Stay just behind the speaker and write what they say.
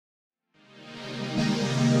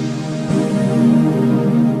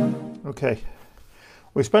Okay.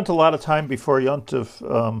 We spent a lot of time before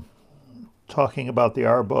Yontif talking about the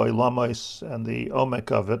Arba Lamas and the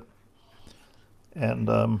Omek of it. And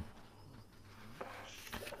I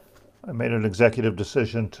made an executive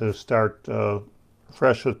decision to start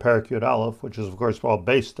fresh with Perek Yud Aleph, which is, of course, all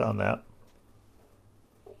based on that.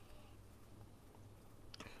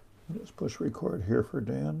 Just push record here for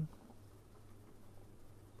Dan.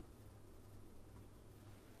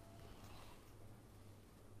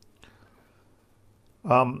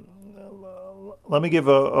 Let me give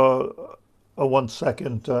a 1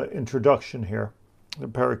 second introduction here. The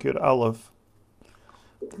Perek Yud Aleph.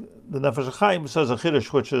 The Nefesh Hachaim says a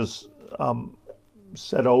chiddush which is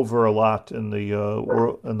said over a lot in the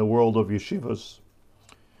world of yeshivas,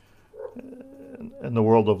 in the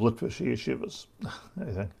world of Litvish yeshivas,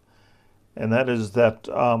 I think, and that is that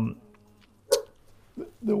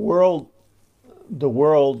the world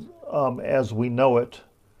as we know it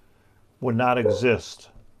would not exist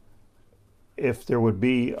if there would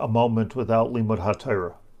be a moment without limud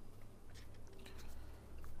haTorah.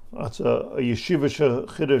 That's a yeshivish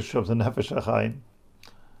chiddush of the Nefesh Hachaim.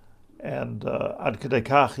 And ad kedei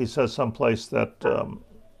kach, he says someplace that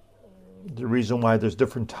the reason why there's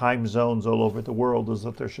different time zones all over the world is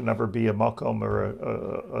that there should never be a makom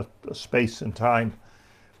or a space in time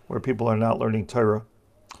where people are not learning Torah.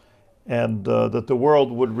 And that the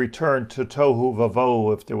world would return to tohu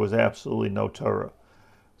vavohu if there was absolutely no Torah.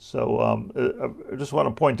 So I just want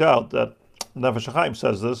to point out that Nefesh Hachaim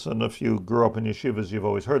says this, and if you grew up in yeshivas, you've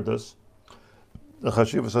always heard this, the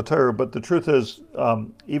chashivas haTorah. But the truth is,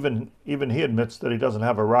 even he admits that he doesn't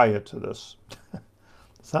have a raya to this.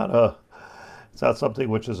 It's not something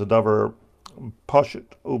which is a davar pashut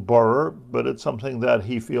ubarer, but it's something that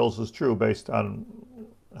he feels is true based on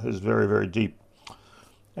his very, very deep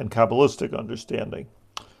and Kabbalistic understanding,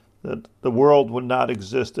 that the world would not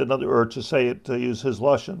exist. In other words, to say it, to use his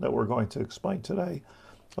lashon that we're going to explain today,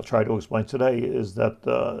 I'll try to explain today, is that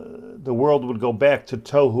the world would go back to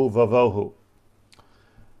tohu vavohu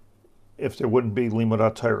if there wouldn't be limud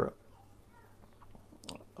haTorah.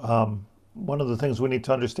 One of the things we need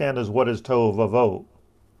to understand is what is tohu vavohu.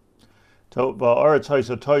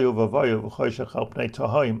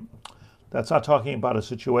 That's not talking about a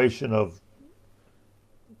situation of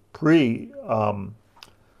pre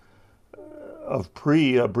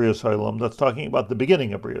B'riyas Olam. That's talking about the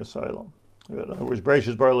beginning of B'riyas Olam. In other words,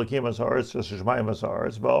 Bereshis bara Elokim ha'aretz v'shmayim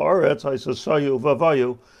ha'aretz v'ha'aretz ha'sayu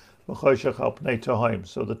v'avayu v'choshech al pnei tohaim.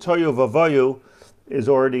 So the toyu v'avayu is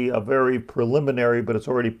already a very preliminary, but it's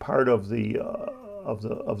already part of the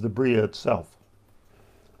Bria itself.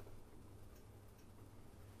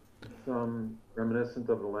 It's reminiscent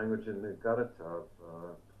of the language in the Gadatav,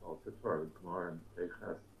 also Torah, Gemara, and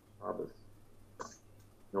Kehillas Shabbos.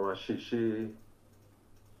 No Ashishi.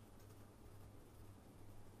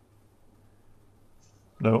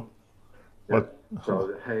 No. Yeah. What? So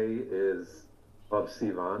the Hay is of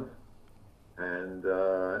Sivan, and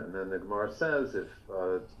then the Gemara says if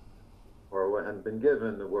Torah hadn't been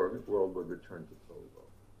given, the world would return to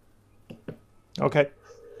Torah. Okay.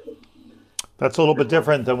 That's a little bit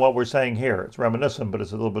different than what we're saying here. It's reminiscent, but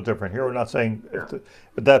it's a little bit different. Here we're not saying,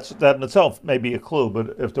 but that in itself may be a clue.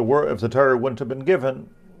 But if the Torah wouldn't have been given,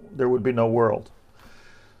 there would be no world.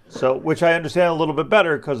 So, which I understand a little bit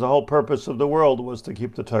better, because the whole purpose of the world was to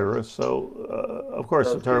keep the Torah. So, of course,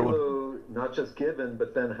 so the Torah would not just given,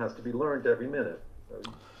 but then has to be learned every minute.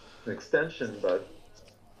 So an extension, but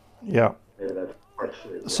yeah. Maybe that's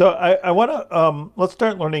partially. Well. So I want to let's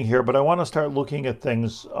start learning here, but I want to start looking at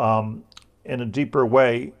things in a deeper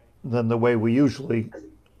way than the way we usually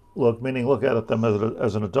look. Meaning, look at them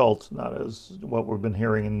as an adult, not as what we've been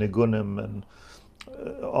hearing in Nigunim and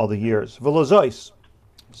all the years. V'lozois.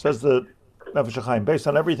 Says the Nefesh Hachaim, based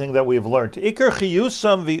on everything that we have learned, Iker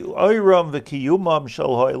chiyusam v'oiram v'kiyumam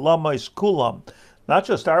shel ha'olamais kulam, not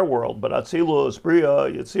just our world, but Atzilus, Bria,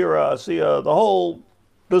 Yetzira, Asiya, the whole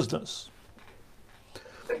business,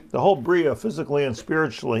 the whole Bria, physically and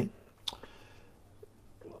spiritually.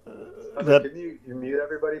 Can you mute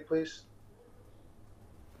everybody, please?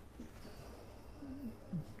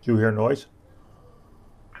 Do you hear noise?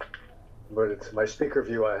 But it's my speaker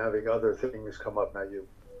view. I'm having other things come up, not you.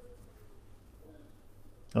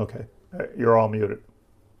 Okay, you're all muted.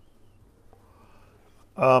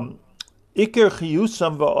 Iker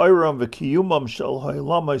chiyusam va'oiram v'kiyumam shel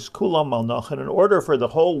ha'olamais kulam al nach. In order for the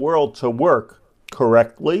whole world to work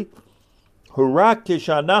correctly, hurak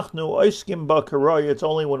kishanachnu oiskim b'karoi. It's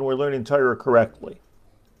only when we're learning Torah correctly.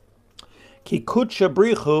 Ki kutsha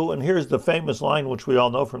brichu, and here's the famous line which we all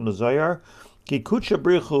know from the Zohar. Ki kutsha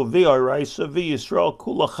brichu v'oraisa v'Yisrael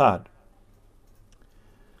kulachad.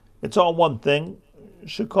 It's all one thing.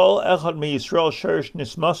 Shekol echad mi Yisrael sherish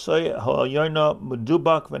nismasay ha'yoyna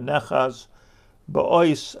medubak v'nechaz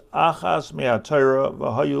ba'ois achas me'atayra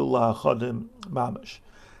v'hayu la'achadim mamish.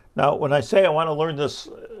 Now, when I say I want to learn this,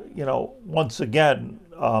 once again,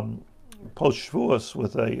 post Shavuos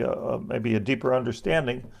with maybe a deeper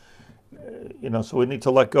understanding, so we need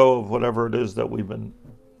to let go of whatever it is that we've been,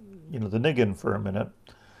 the niggin for a minute.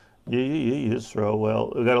 Yisro,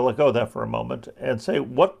 well, we've got to let go of that for a moment and say,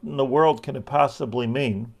 what in the world can it possibly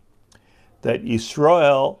mean that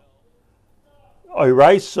Yisrael,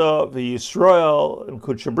 Oiraisa v'Yisrael and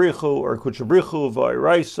Kuchabrichu, or Kuchabrichu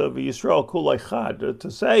v'Oiraisa v'Yisrael kulei chad,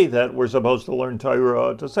 to say that we're supposed to learn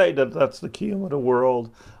Torah, to say that that's the kiyum of the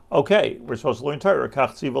world. Okay, we're supposed to learn Torah.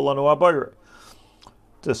 Kach tziva lanu habayra.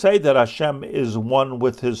 To say that Hashem is one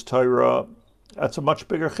with His Torah, that's a much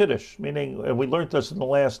bigger chiddush. Meaning, and we learned this in the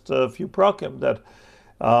last few prakim, that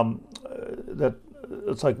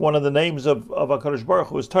it's like one of the names of HaKadosh Baruch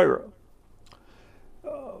Hu is Torah.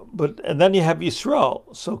 And then you have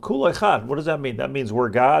Yisrael. So Kul Echad, what does that mean? That means we're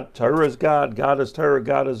God, Torah is God, God is Torah,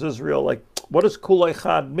 God is Israel. Like, what does Kul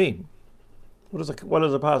Echad mean? What does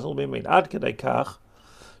it possibly mean? Ad Kedei Kach,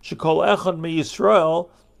 Shekol Echad mi Yisrael,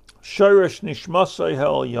 Shirish Nishmasei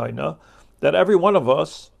Hel Yaina, that every one of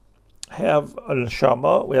us have a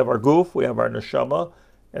neshama. We have our guf, we have our neshama,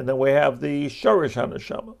 and then we have the Shirish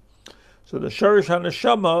HaNeshama. So the Shirish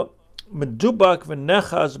HaNeshama, Medubak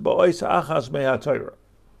v'nechaz ba'ois achas me'atayra.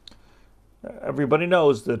 Everybody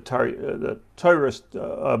knows that the Torah,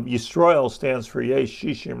 Yisrael stands for Yesh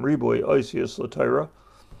Shishim Ribui Oisius LaTorah,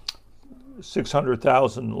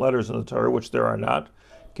 600,000 letters in the Torah, which there are not.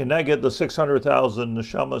 Keneged the 600,000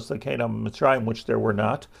 neshamas that came on Mitzrayim, which there were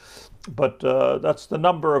not. But that's the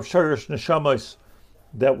number of Shirish neshamas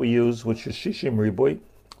that we use, which is Shishim Ribui.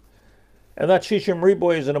 And that Shishim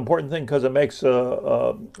Ribui is an important thing because it makes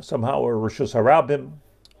somehow a Rishus Harabim,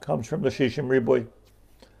 comes from the Shishim Ribui.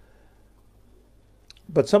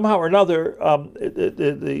 But somehow or another,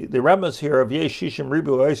 the remes here of Yesh Shishim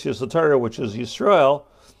Ribu Oisius LaTorah, which is Yisrael,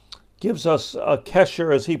 gives us a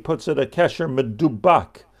kesher, as he puts it, a kesher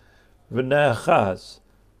medubak v'ne'achaz,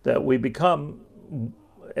 that we become,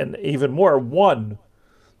 and even more, one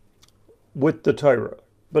with the Torah.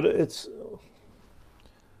 But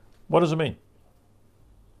what does it mean?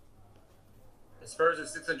 As far as the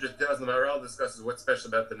 600,000, the Maharal discusses what's special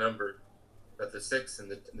about the number, about the 6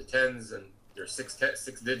 and the tens, and there's six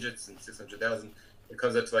digits and 600,000. It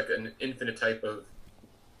comes up to like an infinite type of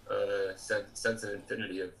sense and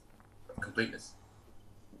infinity of completeness.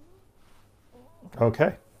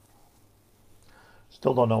 Okay.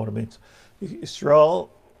 Still don't know what it means. Yisrael,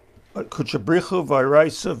 Kuchabrichu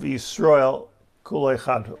v'Oiraisa v'Yisrael kulei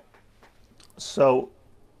chadhu. So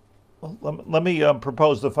let me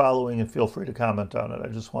propose the following, and feel free to comment on it. I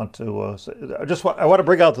just want to I want to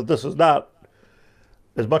bring out that this is not,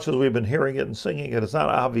 as much as we've been hearing it and singing it, it's not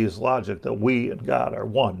obvious logic that we and God are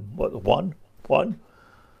one. What, one?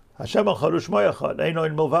 Hashem echad u'shmo echad, eino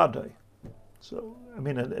ein milvadei. So, I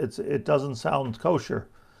mean, it doesn't sound kosher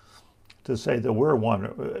to say that we're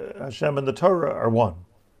one. Hashem and the Torah are one.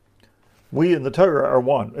 We and the Torah are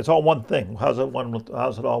one. It's all one thing. How's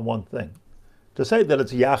it all one thing? To say that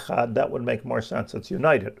it's yachad, that would make more sense. It's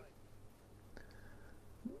united.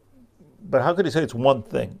 But how could he say it's one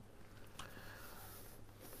thing?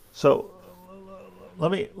 So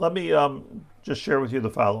let me just share with you the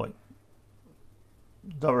following.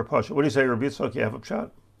 Davar Pasha, what do you say, Rabbi Yitzchak? You have a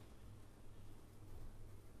shot?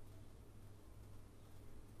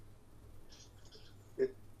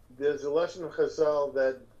 There's a lesson of Chazal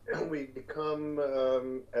that we become,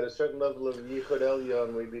 at a certain level of Yichud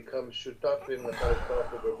Elyon, we become shutafim l'chaytaf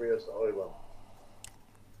b'brias ha'olam.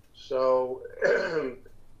 So,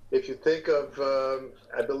 if you think of,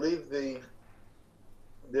 I believe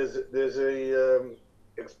there's a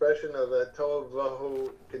expression of that Tov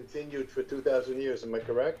Vahu continued for 2,000 years. Am I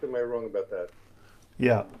correct? Am I wrong about that?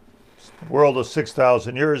 Yeah. The world is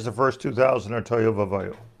 6,000 years. The first 2,000 are Tohu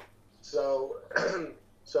Vavayu.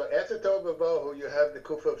 So after Tov Vahu, you have the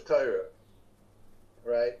Kuf of Torah,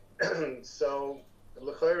 right? So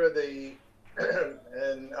l'chayra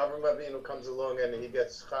and Avram Avinu comes along and he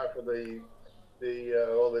gets Shaar for the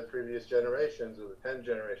all the previous generations, or the 10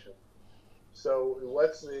 generations. So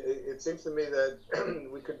it seems to me that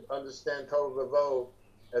we could understand Tohu Vavohu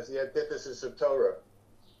as the antithesis of Torah.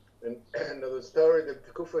 And the story, the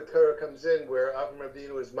Kufa Torah comes in where Avram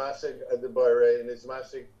Avinu is Masig the Bare, and is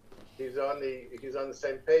Masig, he's on the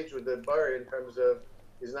same page with the Bare in terms of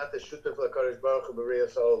he's not the Shutaf LaKadosh Baruch Hu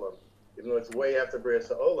B'Riyas Ha'olam, even though it's way after B'Riyas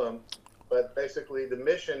Ha'olam. But basically, the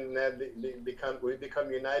mission that we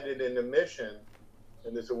become united in the mission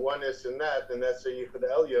and there's a oneness in that, then that's the Yichud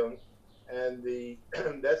Elyon, and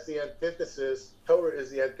that's the antithesis. Torah is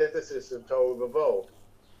the antithesis of Torah V'Vo.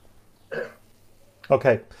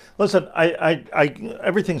 Okay, listen, I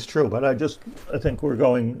everything's true, but I think we're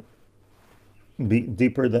going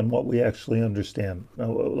deeper than what we actually understand.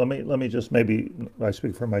 Now, let me just, maybe I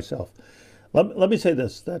speak for myself. Let me say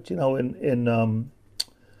this, that in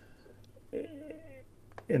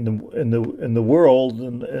the world,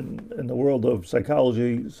 in the world of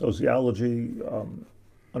psychology, sociology,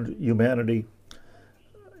 humanity,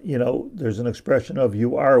 there's an expression of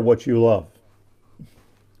you are what you love.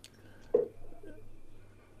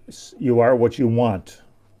 You are what you want.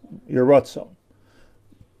 Your ratzon.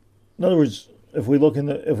 In other words, if we look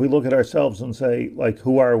at ourselves and say, like,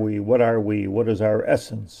 who are we? What are we? What is our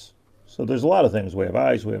essence? So there's a lot of things. We have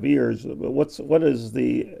eyes, we have ears. What is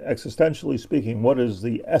the, existentially speaking, what is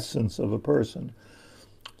the essence of a person?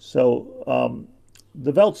 So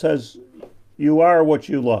the Welt says you are what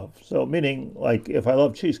you love. So meaning, like, if I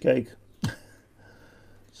love cheesecake,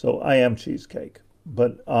 so I am cheesecake.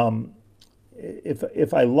 But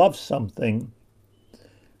if I love something,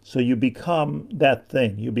 so you become that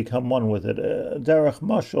thing. You become one with it. Derech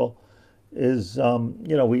Mashal is,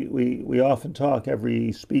 we often talk,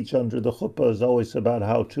 every speech under the chuppah is always about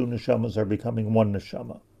how two neshamas are becoming one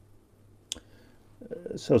neshama.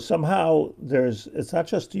 So somehow it's not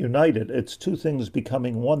just united, it's two things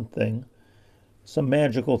becoming one thing. Some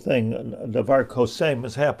magical thing, davar kosem,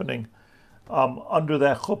 is happening under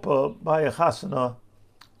that chuppah by a chasana,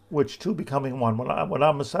 which two becoming one. When I'm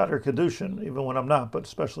Mesader Kedushin, even when I'm not, but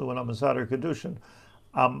especially when I'm Mesader Kedushin,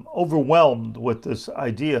 I'm overwhelmed with this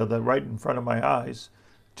idea that right in front of my eyes,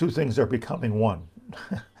 two things are becoming one.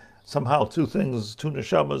 Somehow two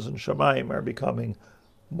neshamas and shamayim are becoming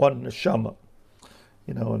one neshama.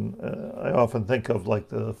 And I often think of, like,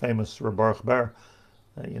 the famous Rabbi Yaacov Haber,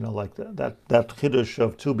 like that chiddush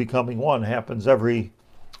of two becoming one happens every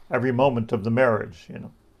moment of the marriage,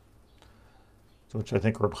 which I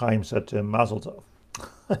think Reb Chaim said to him, Mazel Tov.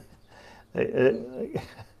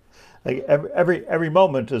 Every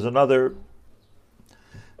moment is another.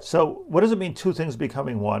 So what does it mean, two things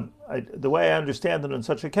becoming one? The way I understand it in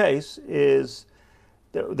such a case is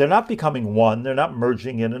they're not becoming one, they're not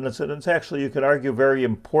merging in, and it's actually, you could argue, very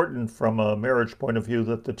important from a marriage point of view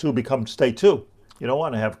that the two stay two. You don't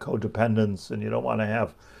want to have codependence, and you don't want to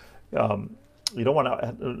have, you don't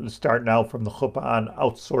want to start now from the chuppah on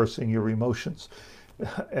outsourcing your emotions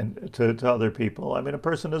and to other people. I mean, a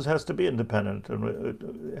person has to be independent,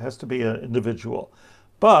 and it has to be an individual.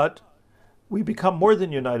 But we become more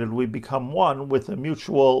than united. We become one with a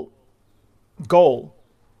mutual goal.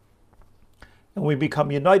 And we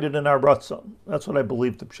become united in our ratzon. That's what I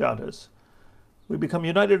believe the pshat is. We become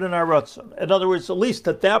united in our ratzon. In other words, at least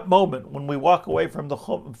at that moment, when we walk away from the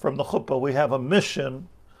chuppah, we have a mission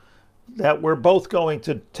that we're both going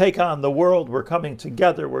to take on the world. We're coming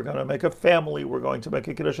together. We're going to make a family. We're going to make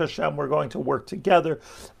a Kiddush Hashem. We're going to work together.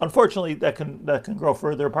 Unfortunately, that can grow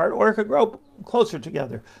further apart, or it could grow closer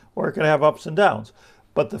together, or it can have ups and downs.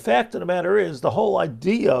 But the fact of the matter is, the whole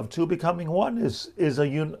idea of two becoming one is a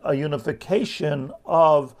unification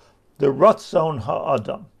of the Ratzon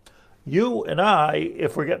Ha'adam. You and I,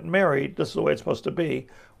 if we're getting married, this is the way it's supposed to be,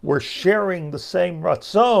 we're sharing the same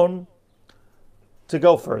Ratzon to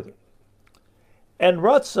go further. And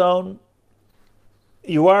Ratzon,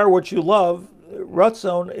 you are what you love.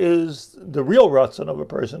 Ratzon is, the real Ratzon of a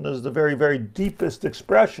person is the very, very deepest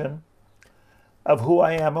expression of who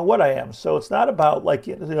I am and what I am. So it's not about, like,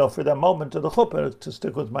 for that moment of the chuppah, to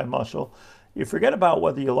stick with my mashal, you forget about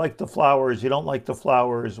whether you like the flowers, you don't like the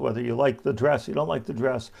flowers, whether you like the dress, you don't like the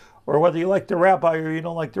dress, or whether you like the rabbi or you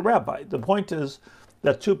don't like the rabbi. The point is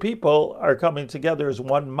that two people are coming together as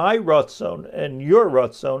one. My ratzon and your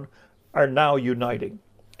ratzon are now uniting.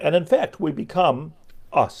 And in fact, we become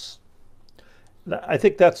us. I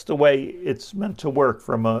think that's the way it's meant to work.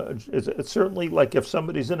 It's certainly, like, if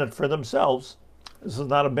somebody's in it for themselves, this is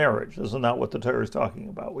not a marriage. This is not what the Torah is talking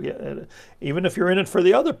about. Even if you're in it for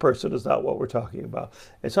the other person, is not what we're talking about.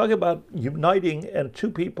 It's talking about uniting, and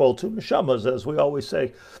two people, two neshamas, as we always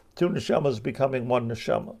say, two neshamas becoming one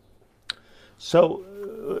neshama. So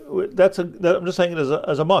I'm just saying it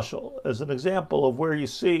as a mashal, as an example of where you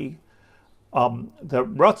see that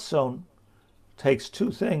Ratzon takes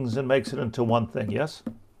two things and makes it into one thing. Yes,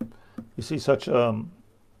 you see such a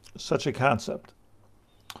concept.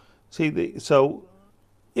 So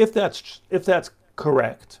if that's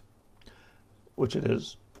correct, which it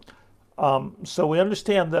is, so we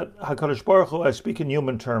understand that Hakadosh Baruch Hu, I speak in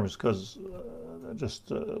human terms because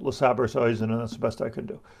just l'saber soizen, and that's the best I can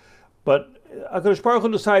do. But Hakadosh Baruch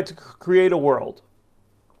Hu decided to create a world,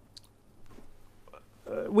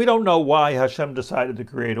 we don't know why Hashem decided to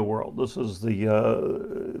create a world. This is the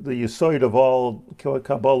yesod of all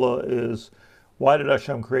Kabbalah is, why did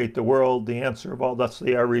Hashem create the world? The answer of all, that's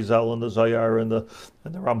the Arizal and the Zohar and the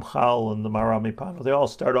Ramchal and the Marami Pano. They all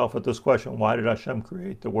start off with this question, why did Hashem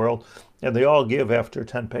create the world? And they all give, after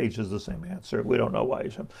 10 pages, the same answer. We don't know why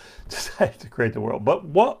Hashem decided to create the world. But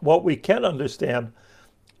what we can understand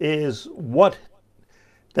is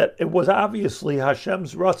that it was obviously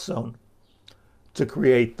Hashem's ratzon to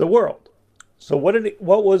create the world. So what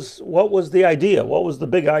was the idea? What was the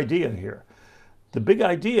big idea here? The big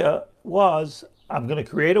idea was, I'm going to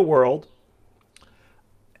create a world.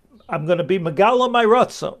 I'm going to be megala my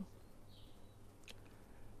ratzon.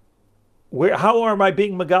 How am I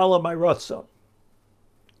being megala my ratzon?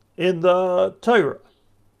 In the Torah.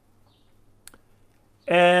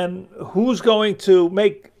 And who's going to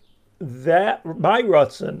make that my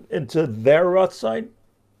ratzon into their ratzon?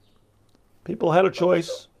 People had a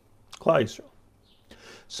choice, Klal Yisrael.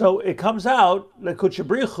 So it comes out,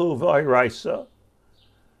 Lekuchabrichu v'ayraisa,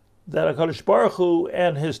 that HaKadosh Baruch Hu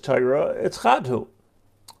and his Torah, it's chadhu.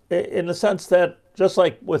 In the sense that, just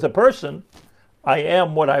like with a person, I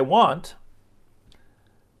am what I want,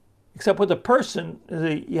 except with a person,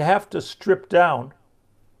 you have to strip down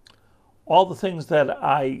all the things that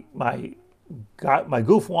my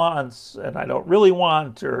goof wants and I don't really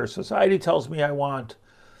want, or society tells me I want,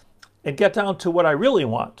 and get down to what I really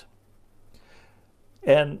want.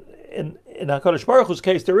 And in HaKadosh Baruch Hu's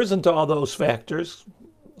case, there isn't all those factors,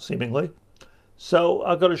 seemingly. So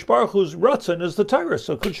HaKadosh Baruch Hu's ratzon is the Torah.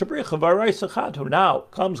 So now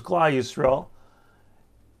comes Klal Yisrael.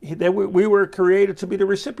 We were created to be the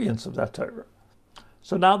recipients of that Torah.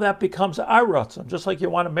 So now that becomes our ratzon. Just like you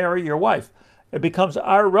want to marry your wife, it becomes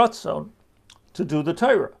our ratzon to do the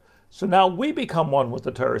Torah. So now we become one with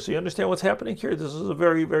the Torah. So you understand what's happening here? This is a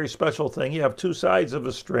very, very special thing. You have two sides of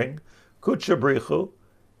a string. Kutchabrichu,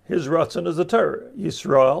 his ratzon is the Torah.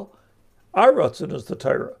 Yisrael, our ratzon is the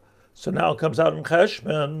Torah. So now it comes out in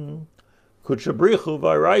Cheshman, Kutchabrichu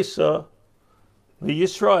v'araisa,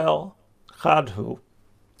 v'Yisrael, chadhu,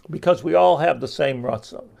 because we all have the same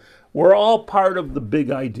ratzon. We're all part of the big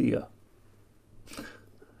idea.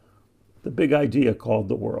 The big idea called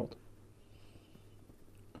the world.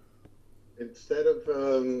 Instead of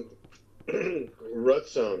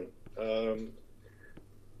ratzon,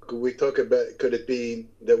 could it be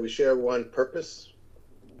that we share one purpose?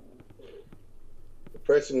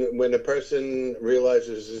 When a person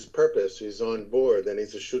realizes his purpose, he's on board, then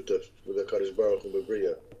he's a shutaf with the Kadosh Baruch Hu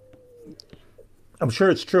B'Briya. I'm sure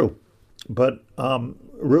it's true, but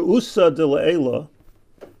Re'usa de Le'ela,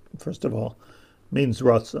 first of all, means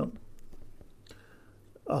ratzon.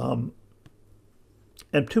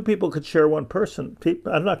 And two people could share one person.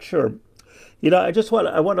 I'm not sure. I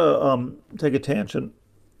want to take a tangent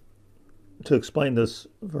to explain this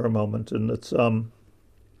for a moment. And it's, I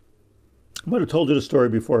might have told you the story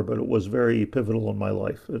before, but it was very pivotal in my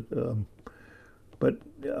life.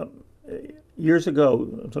 Years ago,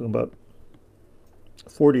 I'm talking about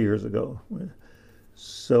 40 years ago.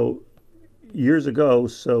 So years ago,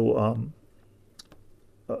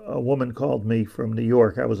 a woman called me from New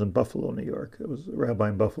York. I was in Buffalo, New York. I was a rabbi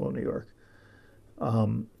in Buffalo, New York.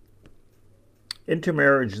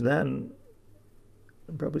 Intermarriage then,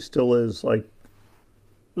 and probably still is, it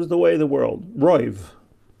was the way of the world. Roiv,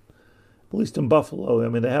 at least in Buffalo. I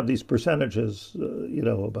mean, they have these percentages,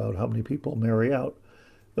 about how many people marry out.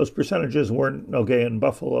 Those percentages weren't okay in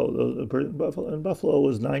Buffalo. In Buffalo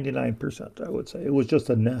was 99%, I would say. It was just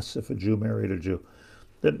a ness if a Jew married a Jew.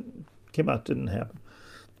 That didn't happen.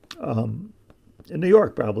 In New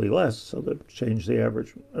York, probably less, so that changed the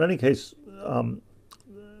average. In any case,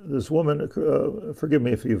 this woman, forgive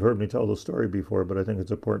me if you've heard me tell the story before, but I think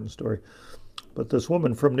it's an important story. But this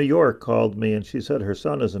woman from New York called me, and she said her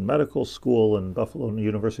son is in medical school in Buffalo, in the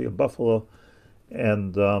University of Buffalo,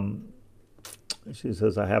 and she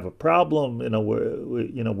says, I have a problem,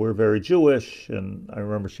 we're very Jewish, and I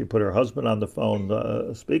remember she put her husband on the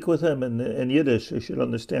phone, speak with him in Yiddish. You should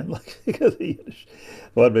understand, because of Yiddish.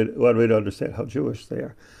 One way to understand how Jewish they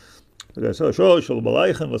are. So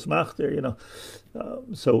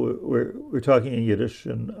we're talking in Yiddish,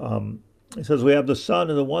 and he says, we have the son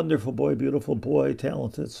of a wonderful boy, beautiful boy,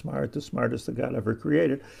 talented, smart, the smartest that God ever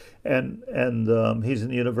created. And he's in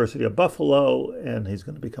the University of Buffalo, and he's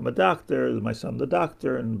going to become a doctor. My son, the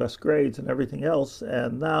doctor, and best grades and everything else.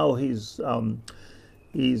 And now he's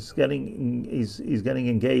getting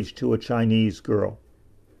engaged to a Chinese girl.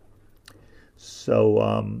 So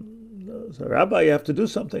Rabbi, you have to do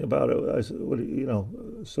something about it. I said,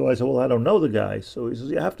 So I said, well, I don't know the guy. So he says,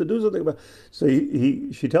 you have to do something about it. So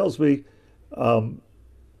she tells me,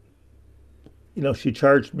 she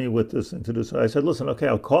charged me with this thing to do. So I said, listen, okay,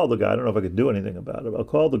 I'll call the guy. I don't know if I could do anything about it. I'll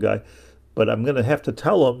call the guy, but I'm going to have to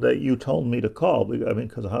tell him that you told me to call. I mean,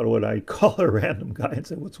 because how would I call a random guy and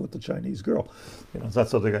say, what's with the Chinese girl? It's not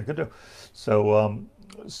something I could do. So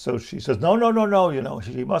she says, no,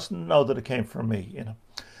 she mustn't know that it came from me,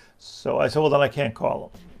 So I said, well, then I can't call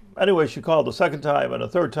him. Anyway, she called the second time and a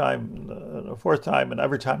third time and a fourth time, and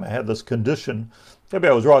every time I had this condition. Maybe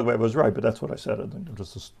I was wrong, maybe I was right, but that's what I said.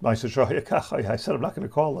 I said, I'm not going to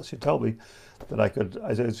call unless you tell me that I could.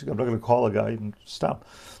 I said, I'm not going to call a guy and stop.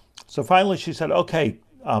 So finally she said, okay,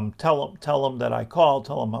 tell him that I called,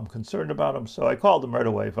 tell him I'm concerned about him. So I called him right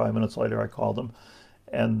away. 5 minutes later, I called him.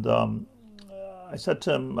 And I said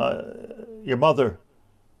to him, your mother,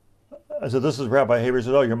 I said, this is Rabbi Haber. He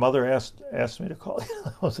said, oh, your mother asked me to call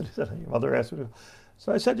you. He said, your mother asked me to.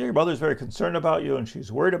 So I said, your mother's very concerned about you, and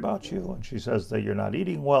she's worried about you, and she says that you're not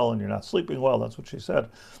eating well and you're not sleeping well. That's what she said.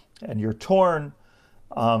 And you're torn.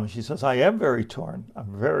 She says, I am very torn.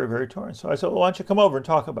 I'm very, very torn. So I said, well, why don't you come over and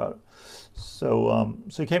talk about it? So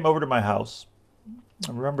he came over to my house.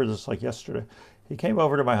 I remember this like yesterday. He came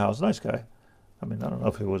over to my house. Nice guy. I mean, I don't know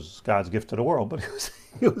if he was God's gift to the world, but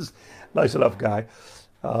he was a nice enough guy.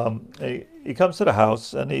 He comes to the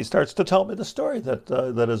house and he starts to tell me the story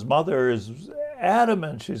that his mother is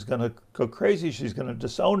adamant she's going to go crazy. She's going to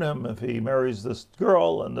disown him if he marries this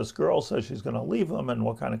girl, and this girl says she's going to leave him, and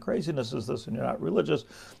what kind of craziness is this, and you're not religious.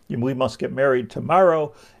 We must get married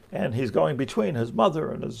tomorrow. And he's going between his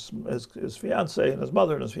mother and his fiance and his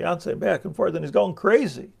mother and his fiance back and forth, and he's going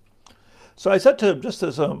crazy. So I said to him, just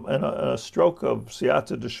as in a stroke of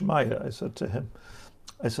siyata d'shmaya, I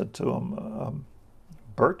said to him,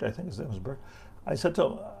 Bert, I think his name was Bert. I said to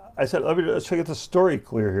him, let's get the story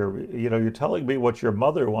clear here. You're telling me what your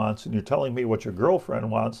mother wants, and you're telling me what your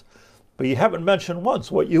girlfriend wants, but you haven't mentioned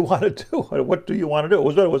once what you want to do. What do you want to do?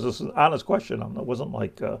 It was an honest question. It wasn't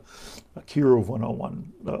like a Kiruv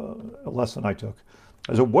 101 a lesson I took.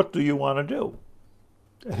 I said, what do you want to do?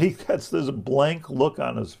 And he gets this blank look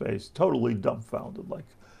on his face, totally dumbfounded, like,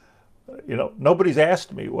 nobody's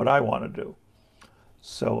asked me what I want to do.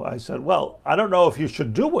 So I said, well, I don't know if you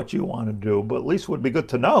should do what you want to do, but at least it would be good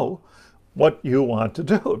to know what you want to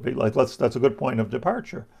do. It'd be like, that's a good point of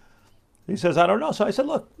departure. He says, I don't know. So I said,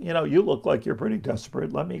 look, you look like you're pretty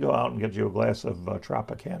desperate. Let me go out and get you a glass of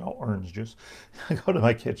Tropicana orange juice. I go to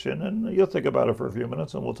my kitchen, and you'll think about it for a few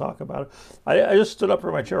minutes, and we'll talk about it. I just stood up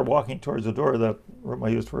from my chair, walking towards the door of that room I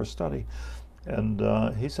used for a study.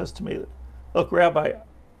 And he says to me, look, Rabbi,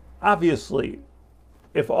 obviously,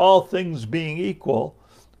 if all things being equal,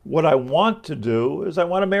 what I want to do is I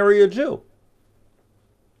want to marry a Jew.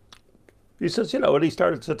 He says, and he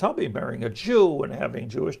started to tell me marrying a Jew and having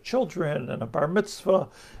Jewish children and a bar mitzvah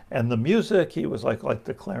and the music. He was like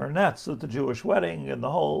the clarinets at the Jewish wedding and the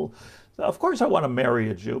whole. Of course I want to marry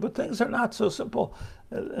a Jew, but things are not so simple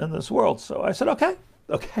in this world. So I said, okay,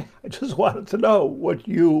 I just wanted to know what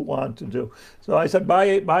you want to do. So I said, my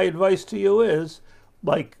advice to you is,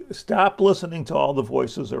 stop listening to all the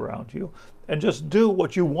voices around you and just do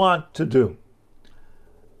what you want to do.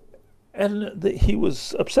 And he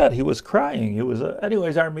was upset. He was crying.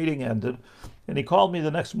 Anyways, our meeting ended, and he called me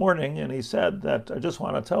the next morning, and he said that, I just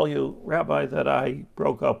want to tell you, Rabbi, that I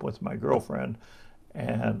broke up with my girlfriend,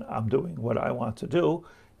 and I'm doing what I want to do,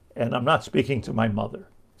 and I'm not speaking to my mother.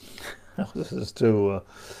 This is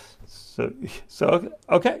So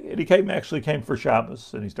okay, and he came for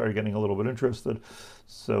Shabbos, and he started getting a little bit interested.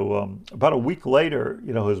 So about a week later,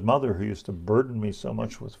 his mother, who used to burden me so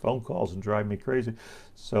much with phone calls and drive me crazy,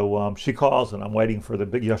 so she calls, and I'm waiting for the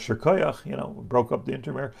big Yasher Koyach, broke up the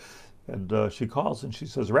intermarriage, and she calls, and she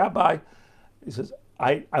says, Rabbi, he says,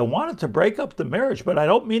 I wanted to break up the marriage, but I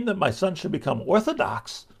don't mean that my son should become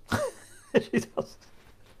Orthodox. She says,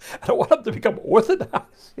 I don't want him to become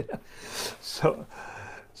Orthodox. So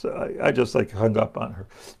I just hung up on her.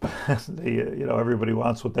 Everybody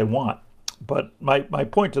wants what they want. But my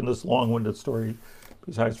point in this long-winded story,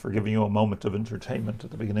 besides for giving you a moment of entertainment at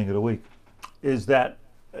the beginning of the week, is that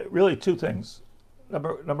really two things.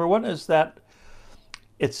 Number one is that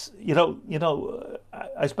it's,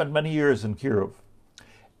 I spent many years in Kiruv,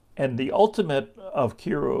 and the ultimate of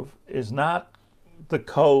Kiruv is not the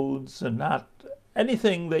codes and not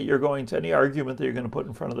anything that any argument that you're going to put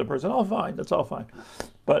in front of the person. All fine, that's all fine.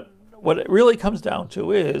 But what it really comes down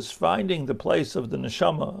to is finding the place of the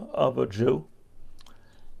neshama of a Jew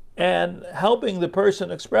and helping the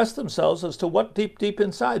person express themselves as to what deep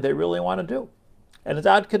inside they really want to do. And it's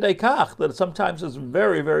ad kedei kach that sometimes it's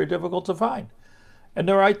very, very difficult to find. And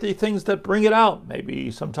there are the things that bring it out.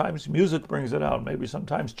 Maybe sometimes music brings it out. Maybe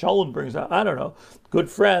sometimes cholent brings it out. I don't know. Good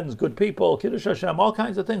friends, good people, Kiddush Hashem, all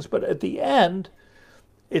kinds of things. But at the end,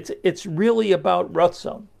 it's really about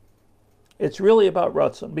Ratzon. It's really about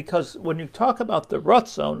Ratzon. Because when you talk about the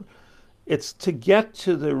Ratzon, it's to get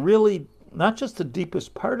to the really, not just the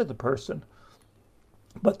deepest part of the person,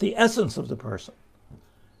 but the essence of the person.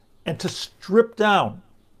 And to strip down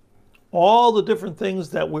all the different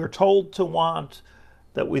things that we're told to want,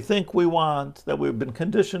 that we think we want, that we've been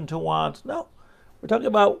conditioned to want. No, we're talking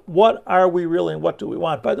about what are we really and what do we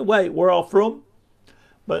want. By the way, we're all frum,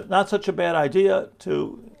 but not such a bad idea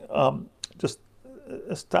to just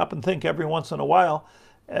stop and think every once in a while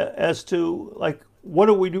as to, like, what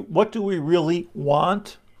do we do? What do we really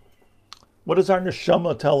want? What is our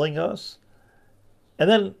neshama telling us? And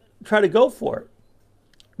then try to go for it,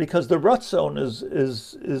 because the Ratzon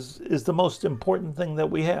is the most important thing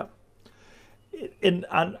that we have.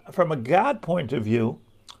 From a God point of view,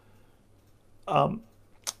 Shem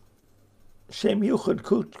Yuchad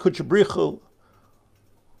Kuchabrichu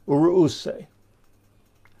Uruuse.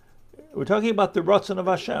 We're talking about the Ratzon of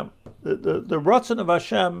Hashem. The Ratzon of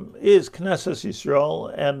Hashem is Knesset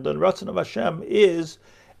Yisrael, and the Ratzon of Hashem is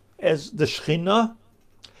as the Shekhinah,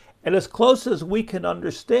 and as close as we can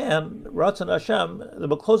understand Ratzon Hashem,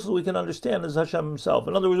 the closest we can understand is Hashem Himself.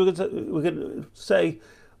 In other words, we could say,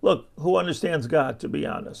 look, who understands God? To be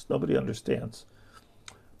honest, nobody understands.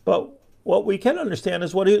 But what we can understand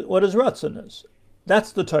is what His Ratzon is.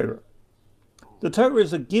 That's the Torah. The Torah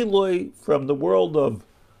is a Gilui from the world of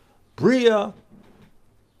Bria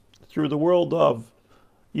through the world of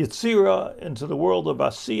Yetzirah into the world of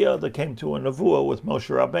Asiya that came to a Nevuah with Moshe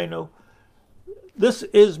Rabbeinu. This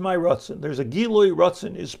is my Ratzon. There's a Gilui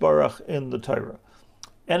Ratzon Yisbarach in the Torah.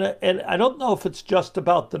 And I don't know if it's just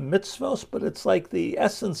about the mitzvos, but it's like the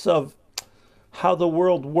essence of how the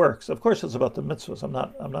world works. Of course, it's about the mitzvos. I'm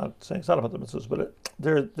not saying it's not about the mitzvos, but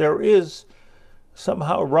there is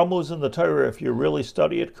somehow Ramuz in the Torah, if you really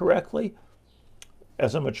study it correctly,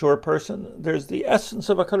 as a mature person. There's the essence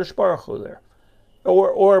of HaKadosh Baruch Hu there,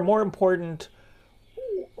 or more important,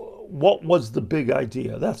 what was the big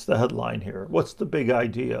idea? That's the headline here. What's the big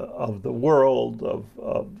idea of the world?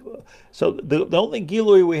 So the only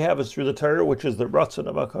Gilui we have is through the Torah, which is the Ratzon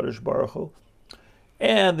of HaKadosh Baruch Hu.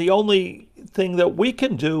 And the only thing that we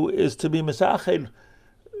can do is to be Misached.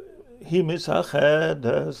 He Misached,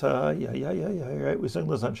 right? We sing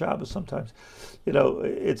this on Shabbos sometimes. You know,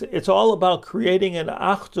 it's all about creating an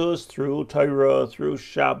Achdus through Torah, through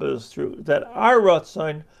Shabbos, through that our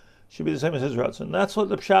Ratzon should be the same as His Ratzon. That's what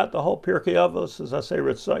the Pshat, the whole Pirkei Avos is. Asay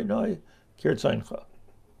Ritzaynai, Kirtzayncha.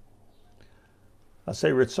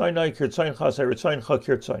 Asay Ritzaynai, Kirtzayncha, Asay Ritzayncha,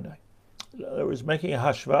 Kirtzaynai. There was making a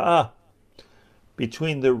hashva'ah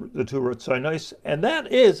between the two Ritzaynais, and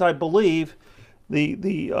that is, I believe,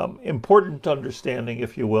 the important understanding,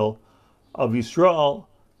 if you will, of Yisrael,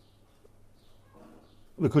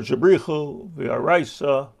 V'kuchabrichu,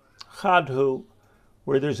 V'araisa, Chadhu,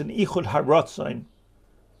 where there's an Ichud HaRatzon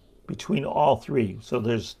between all three. So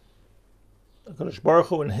there's HaKadosh Baruch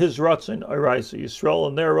Hu and His Ratzon, Araisa, Yisrael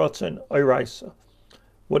and their Ratzon, Araisa.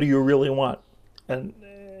 What do you really want? And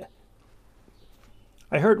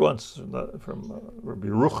I heard once from Rabbi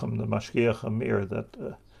Rucham, the Mashgiach Amir,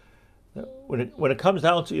 that when it comes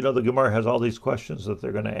down to, the Gemara has all these questions that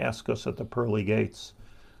they're going to ask us at the pearly gates.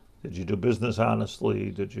 Did you do business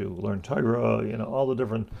honestly? Did you learn Torah? All the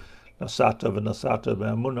different Nasata v'Nasata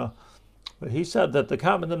v'Amunah. But he said that the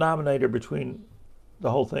common denominator between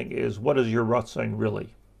the whole thing is, what is your Ratzon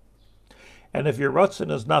really? And if your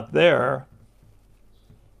Ratzon is not there,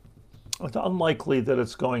 it's unlikely that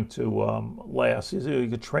it's going to last. You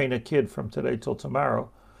could train a kid from today till tomorrow,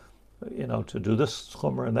 to do this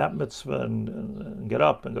chumrah and that mitzvah and get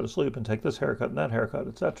up and go to sleep and take this haircut and that haircut,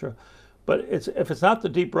 etc. But if it's not the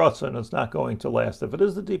deep Ratzon, it's not going to last. If it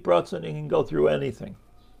is the deep Ratzon, it can go through anything.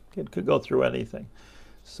 It could go through anything.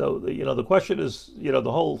 So the question is,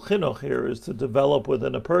 the whole chinuch here is to develop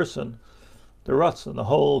within a person the Ratzon. The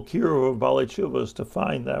whole kiruv of Balei Tshuva is to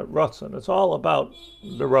find that Ratzon. It's all about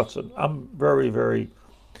the Ratzon. I'm very, very,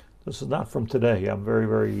 this is not from today, I'm very,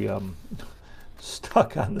 very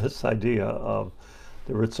stuck on this idea of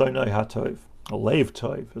the Ritzonai HaTov, the Leiv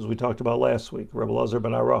Tov, as we talked about last week, Rebbe Lazar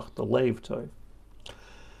ben Arach, the Leiv Tov.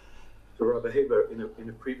 So Rabbi Haber, in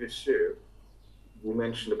a previous shiur, we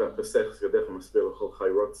mentioned about Pesach Yodech Maspir L'chol Chai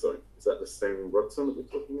Ratzon. Is that the same Ratzon that we're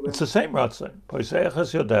talking about? It's the same Ratzon. Pesach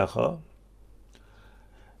Yodecha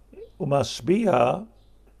Umasbia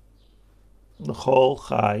L'chol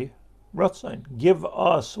Chai Ratzon. Give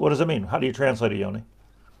us, what does it mean? How do you translate it, Yoni?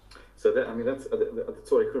 So that, I mean, that's all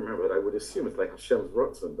I couldn't remember. But I would assume it's like Hashem's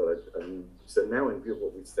Ratzon. But so now in view of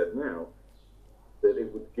what we said now, that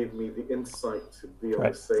it would give me the insight to be on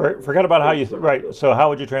the same. Forget about how you right. So how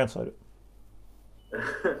would you translate it?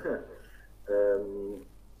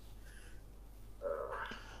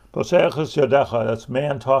 Poseches Yodecha. That's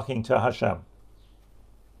man talking to Hashem.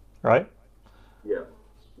 Right? Yeah.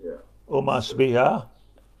 Umasbiha,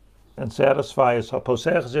 and satisfy us.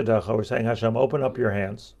 Poseches Yodecha. We're saying, Hashem, open up your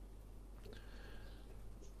hands.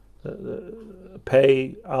 The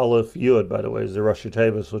Pei Aleph Yud, by the way, is the Rosh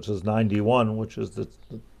Tevis, which is 91, which is the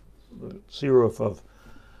Siruf of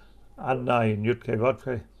Adnai and Yudke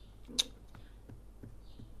Vodke.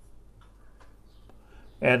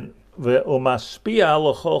 And Umaspia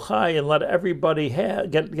L'chol Chai, and let everybody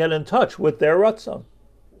get in touch with their Ratzon.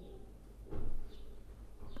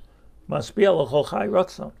 Maspia L'chol Chai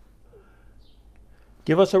Ratzon.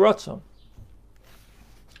 Give us a Ratzon.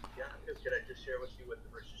 Can I just share with you what the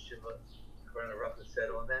Rosh Hashiva Rav said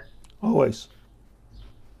on that? Always.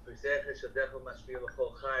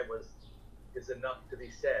 Is enough to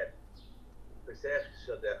be said.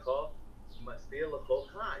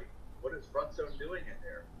 What is Ratzon doing in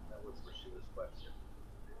there? That was Rashiva's question.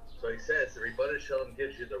 So he says the Ribbon Shalom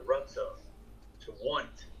gives you the Ratzon to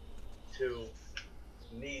want, to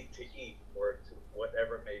need to eat, or to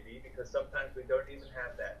whatever it may be, because sometimes we don't even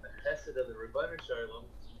have that. The Chesed of the Ribbon Shalom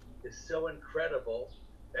is so incredible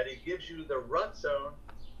that he gives you the Ratzon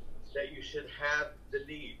that you should have the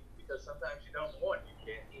need, because sometimes you don't want, you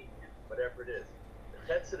can't eat, whatever it is. The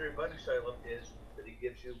Chesed of the Ribbon Shalom is that he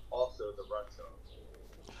gives you also the Ratzon.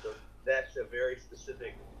 So that's a very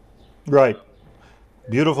specific. Right.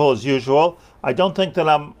 Beautiful as usual. I don't think that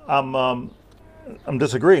I'm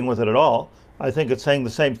disagreeing with it at all. I think it's saying the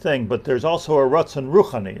same thing, but there's also a Ratzon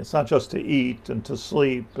Ruchani. It's not just to eat and to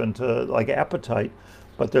sleep and to like appetite,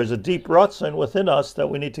 but there's a deep Ratzon within us that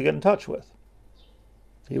we need to get in touch with.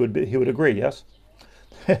 He would agree, yes?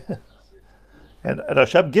 And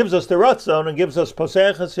Hashem gives us the Ratzon and gives us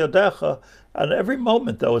Poseches Yodecha. And every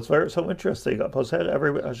moment, though, it's so interesting.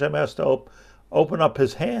 Hashem has to open up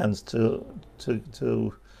his hands to.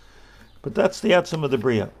 But that's the Atzim of the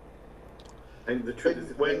Bria. And the truth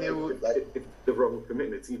is, if the Rav will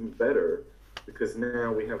permit, it's even better, because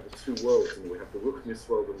now we have the two worlds, and we have the Ruchnius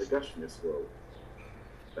world and the Gashmius world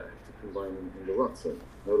that have to combine in the Ratzon. You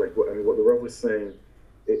know, like what the Rav was saying,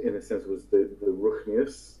 in a sense, was the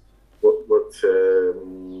Ruchnius. What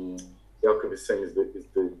Yaakov is saying is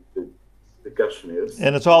the Gashmius,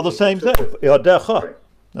 and it's all the same thing. Yodecha. Right.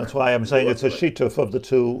 That's why I'm saying it's a shituf of the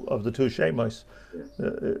two shemos. Yeah.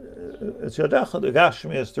 It's Yodecha, the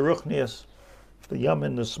Gashmius, the Ruchnius, the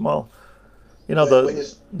Yamin, the small. You know,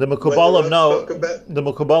 the Mekubalim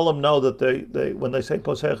know that they when they say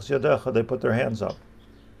Poseches Yodecha, they put their hands up.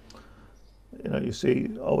 You know, you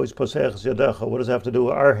see always Poseches Yodecha. What does that have to do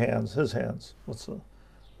with our hands, his hands?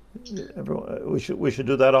 Everyone, we should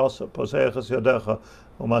do that also. Poseches Yodecha,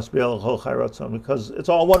 umasbiel l'chol chai ratzon, because it's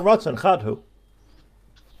all one ratzon, chadhu.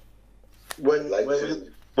 When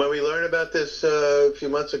we learned about this a few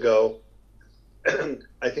months ago,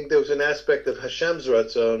 I think there was an aspect of Hashem's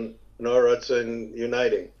ratzon and our ratzon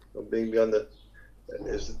uniting, being beyond the.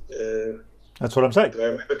 That's what I'm saying.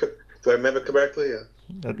 Do I remember correctly? Yeah.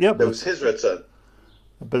 Yeah. That was his ratzon.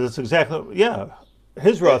 But it's exactly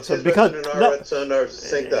his ratzon, because and our ratzon are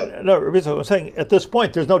synced up. No, I'm saying at this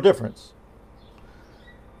point there's no difference.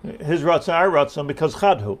 His ratzon, our ratzon, because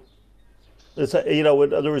chadhu. It's in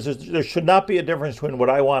other words, there should not be a difference between what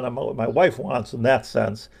I want and what my wife wants in that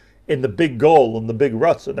sense. In the big goal and the big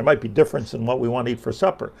ratzon, there might be difference in what we want to eat for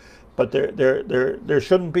supper, but there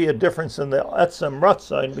shouldn't be a difference in the etzem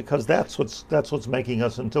ratzon, because that's what's making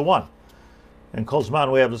us into one. And kol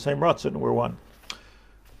zman we have the same ratzon, we're one.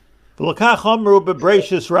 And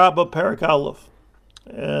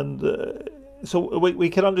so we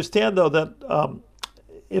can understand though that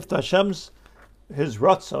if Hashem's his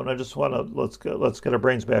ratzon, I just want to let's get our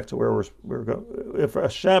brains back to where we're going. If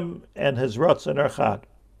Hashem and his ratzon are chad,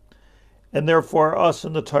 and therefore us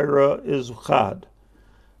in the Torah is chad,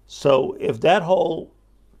 so if that whole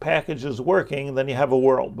package is working, then you have a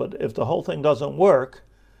world. But if the whole thing doesn't work,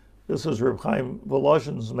 this is Reb Chaim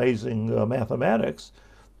Volozhin's amazing mathematics.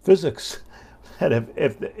 Physics, that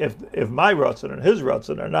if my ratzon and his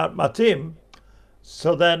ratzon are not matim,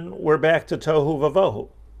 so then we're back to tohu vavohu.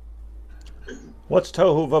 What's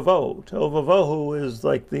tohu vavohu? Tohu vavohu is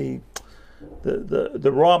like the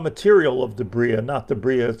raw material of the bria, not the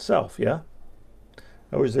bria itself. Yeah. In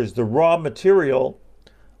other words, there's the raw material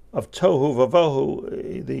of tohu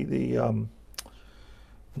vavohu, the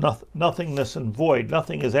nothingness and void.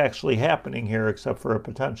 Nothing is actually happening here except for a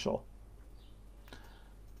potential.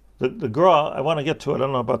 The Gra, I want to get to it. I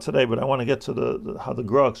don't know about today, but I want to get to how the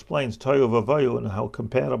Gra explains Tohu Vavohu and how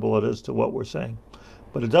compatible it is to what we're saying.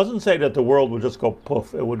 But it doesn't say that the world would just go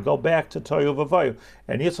poof. It would go back to Tohu Vavohu.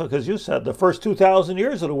 And Yitzchak, as you said, the first 2,000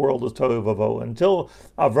 years of the world was Tohu Vavohu until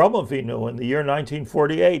Avram Avinu in the year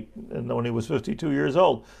 1948, and when he was 52 years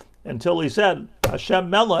old, until he said, Hashem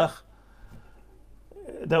Melech.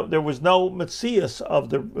 There was no Metzias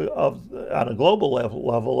on a global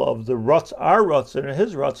level of the Rutz, our Rutz and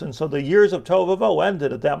his Rutz, and so the years of Tohu Vavohu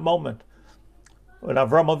ended at that moment when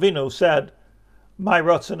Avram Avinu said, "My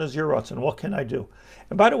Rutzin is your Rutzin. What can I do?"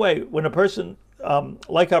 And by the way, when a person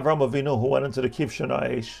like Avram Avinu who went into the Kivshan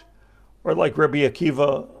Aish, or like Rabbi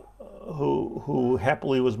Akiva who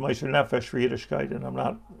happily was Moshe Nefesh for Yiddishkeit, and I'm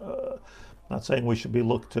not saying we should be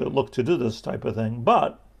look to do this type of thing,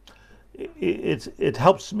 but it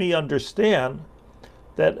helps me understand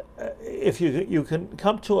that if you can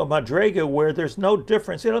come to a madrega where there's no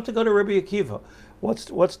difference, you don't have to go to Rabbi Akiva.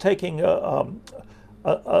 What's taking a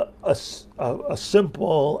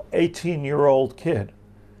simple 18-year-old kid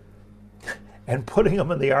and putting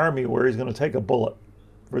him in the army where he's going to take a bullet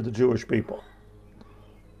for the Jewish people?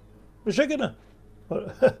 Michigan,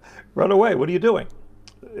 run away. What are you doing?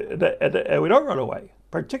 And we don't run away.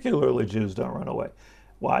 Particularly Jews don't run away.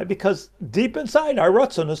 Why? Because deep inside our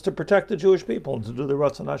Ratzon is to protect the Jewish people and to do the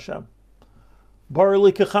Ratzon Hashem. Bar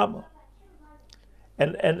li kechama.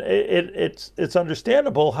 And it's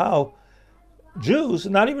understandable how Jews,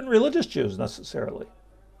 not even religious Jews necessarily,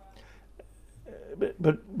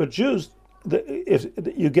 but Jews, if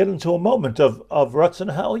you get into a moment of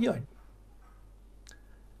Ratzon Ha'elyon,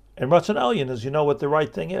 and Ratzon Ha'elyon is, you know what the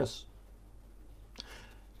right thing is.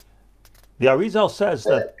 The Arizal says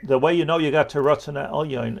that the way you know you got to Ratzon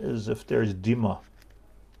Ha'elyon is if there's Dima.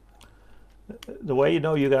 The way you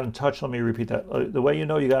know you got in touch, let me repeat that. The way you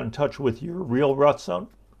know you got in touch with your real Ratzon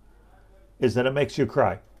is that it makes you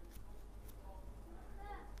cry.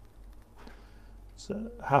 It's a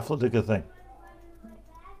hafladika thing.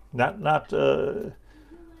 Not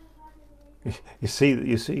you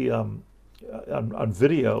see on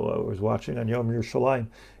video I was watching on Yom Yerushalayim,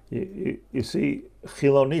 you see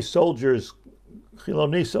Chiloni soldiers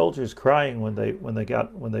crying when they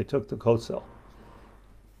took the Kotzel.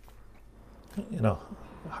 You know,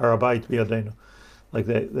 Harabayit B'Yadeinu. Like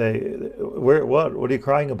what are you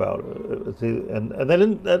crying about? And they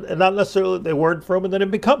didn't, and not necessarily they weren't from and they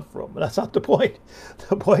didn't become from. That's not the point.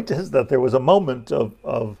 The point is that there was a moment of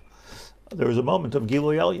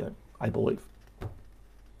Gilui Elyon, I believe.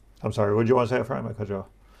 I'm sorry. What did you want to say, Ephraim? I cut you off.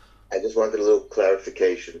 I just wanted a little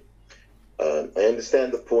clarification. I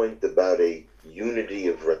understand the point about a unity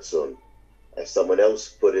of Ratzon. As someone else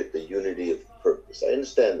put it, the unity of purpose. I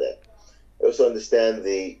understand that. I also understand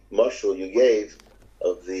the mashal you gave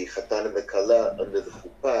of the Chatan and the Kala under the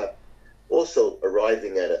Chuppah, also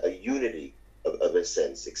arriving at a unity of a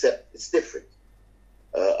sense, except it's different.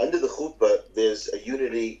 Under the Chuppah, there's a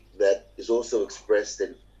unity that is also expressed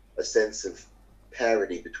in a sense of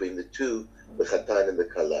parity between the two, the Chatan and the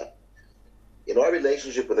Kala. In our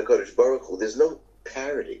relationship with the Kodesh Baruch Hu, there's no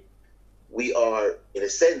parity. We are, in a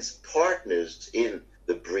sense, partners in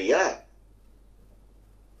the Bria,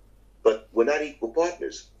 but we're not equal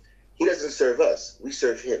partners. He doesn't serve us, we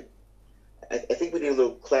serve him. I think we need a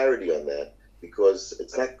little clarity on that, because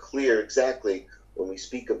it's not clear exactly when we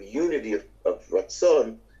speak of unity of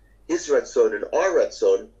Ratzon, his Ratzon and our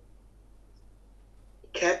Ratzon,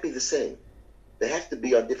 it can't be the same. They have to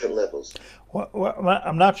be on different levels. Well,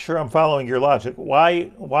 I'm not sure I'm following your logic. Why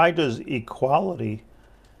does equality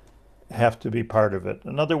have to be part of it?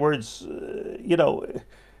 In other words,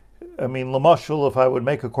 I mean, Lamashul, if I would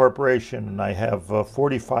make a corporation and I have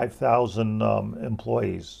 45,000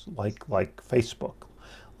 employees, like Facebook,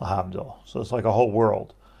 Lahabdil, so it's like a whole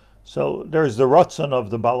world. So there's the Ratzon of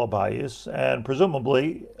the Balabayis, and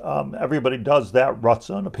presumably everybody does that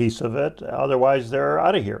Ratzon, a piece of it, otherwise they're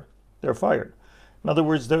out of here, they're fired. In other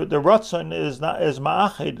words, the Ratzon is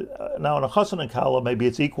ma'achid. Now in a Chassan and Kala, maybe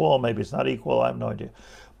it's equal, maybe it's not equal, I have no idea.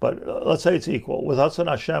 But let's say it's equal. With Hassan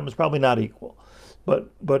Hashem, it's probably not equal.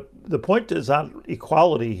 But the point is not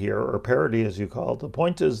equality here, or parity as you call it. The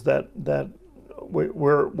point is that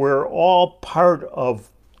we're all part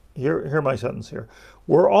of, hear my sentence here,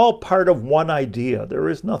 we're all part of one idea. There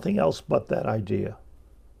is nothing else but that idea.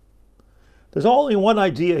 There's only one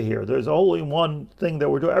idea here. There's only one thing that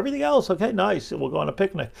we're doing. Everything else, okay, nice, we'll go on a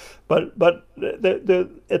picnic. But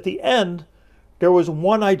at the end, there was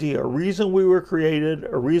one idea, a reason we were created,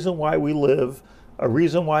 a reason why we live, a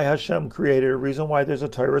reason why Hashem created, a reason why there's a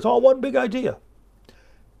Torah. It's all one big idea.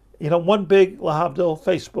 One big Lahabdil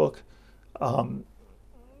Facebook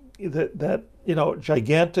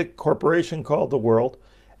gigantic corporation called the world.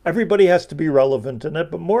 Everybody has to be relevant in it,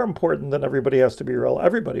 but more important than everybody has to be relevant.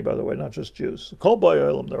 Everybody, by the way, not just Jews. Kol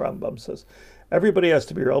Ba'olam, the Rambam says, everybody has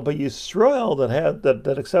to be relevant. But Yisrael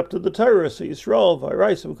that accepted the Torah, so Yisrael,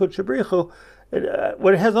 V'Araisa, V'Kud Shabrichu,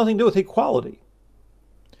 it has nothing to do with equality.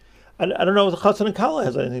 And I don't know if the Chassan and Kala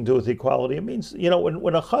has anything to do with equality. It means,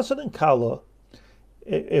 when a Chassan and Kala,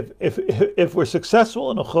 if we're successful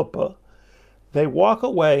in a chuppah, they walk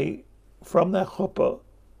away from that chuppah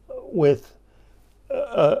with,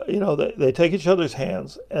 they take each other's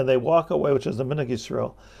hands and they walk away, which is the Minhag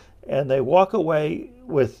Yisrael, and they walk away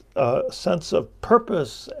with a sense of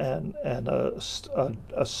purpose and a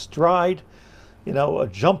stride, a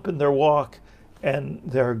jump in their walk, and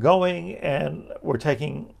they're going and we're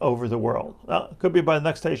taking over the world. Now, it could be by the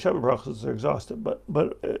next day Shabbat brachos they're exhausted, but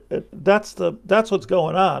that's what's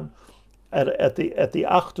going on at the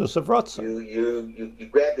Achdus of Ratzon. You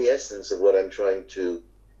grab the essence of what I'm trying to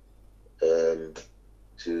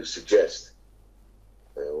suggest.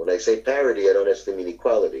 When I say parity, I don't necessarily mean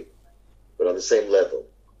equality, but on the same level.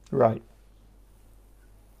 Right.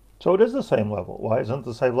 So it is the same level. Why isn't it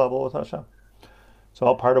the same level with Hashem? It's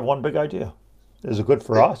all part of one big idea. Is it good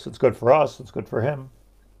for us? It's good for us. It's good for him.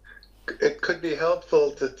 It could be helpful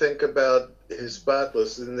to think about his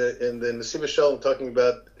spotless in the Nesiv Shalom talking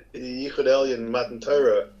about Yichud Elyon Matan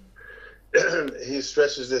Torah. He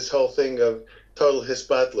stresses this whole thing of total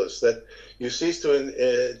hispatlus, that you cease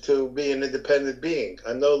to be an independent being.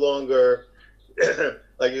 I'm no longer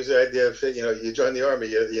like use the idea of you join the army,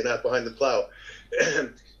 you're not behind the plow.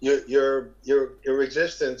 Your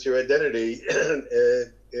existence, your identity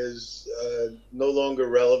is no longer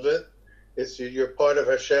relevant. You're part of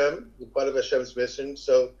Hashem. You're part of Hashem's mission.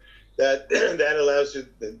 So that allows you.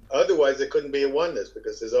 Otherwise, there couldn't be a oneness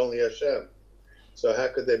because there's only Hashem. So how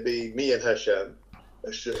could there be me and Hashem?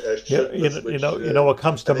 What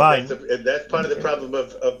comes to mind. That's part of the problem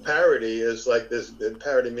of parity. Is like this.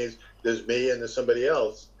 Parity means there's me and there's somebody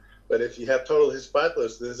else. But if you have total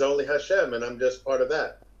hispatlus, there's only Hashem, and I'm just part of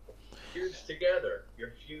that. Fused together.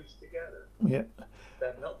 You're fused together. Yeah.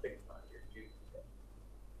 That melting pot. You're fused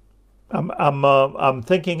together. I'm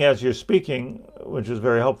thinking as you're speaking, which is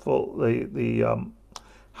very helpful.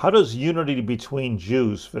 How does unity between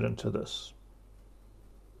Jews fit into this?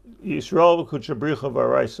 Yisrael v'kuchabricha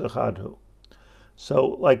v'araisa chadhu.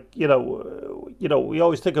 So, we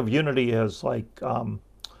always think of unity as like,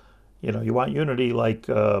 you want unity like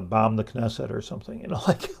bomb the Knesset or something.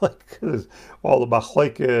 Like all the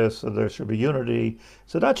machlekes, and there should be unity.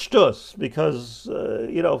 So that's shtus because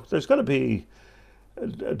there's going to be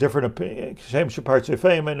a different opinion. There's going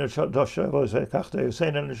to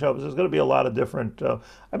be a lot of different.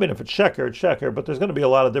 If it's sheker, it's sheker, but there's going to be a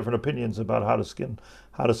lot of different opinions about how to skin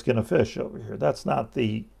a fish over here. That's not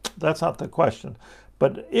the question.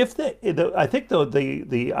 But if I think though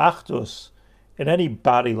the achdus in any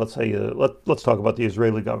body, let's say, let's talk about the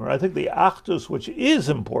Israeli government. I think the achdus, which is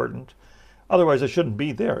important, otherwise it shouldn't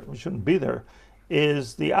be there. It shouldn't be there.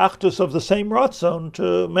 Is the achdus of the same ratzon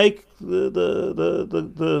to make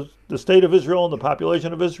the state of Israel and the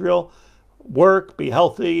population of Israel work, be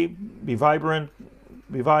healthy, be vibrant,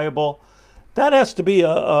 be viable. That has to be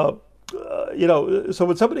so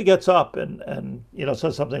when somebody gets up and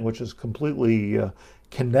says something which is completely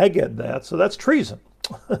keneged that, so that's treason.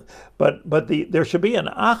 but there should be an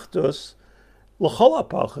achdus l'chol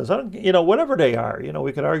hapachas. Whatever they are.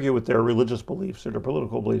 We could argue with their religious beliefs or their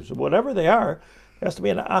political beliefs, but whatever they are, there has to be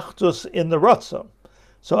an achdus in the ratzon.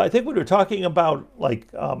 So I think when we're talking about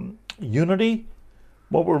unity,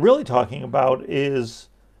 what we're really talking about is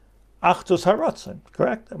achdus haratzon.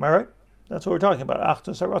 Correct? Am I right? That's what we're talking about.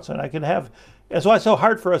 Achdus haratzon. That's why it's so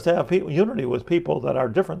hard for us to have unity with people that are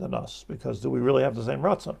different than us, because do we really have the same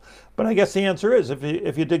ratzon? But I guess the answer is,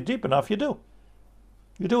 if you dig deep enough, you do.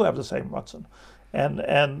 You do have the same ratzon, and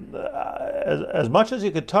as much as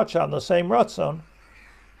you could touch on the same ratzon,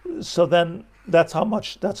 so then that's how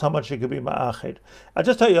much you could be ma'ached. I'll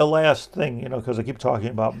just tell you a last thing, because I keep talking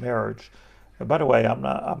about marriage. And by the way, I'm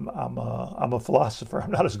a philosopher.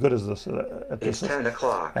 I'm not as good as this at this. It's 10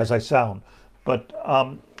 o'clock. As I sound, but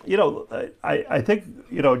I think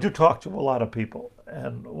I do talk to a lot of people,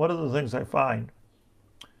 and one of the things I find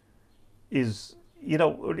is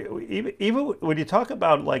even when you talk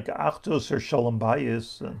about like achdus or shalom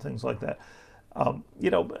bayis and things like that,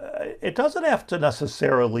 it doesn't have to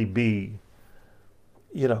necessarily be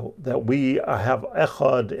that we have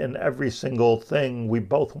echad in every single thing. We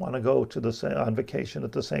both want to go on vacation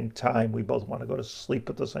at the same time. We both want to go to sleep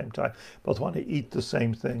at the same time. Both want to eat the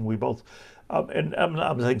same thing. We both, and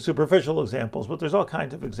I'm saying superficial examples, but there's all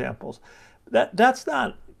kinds of examples. That's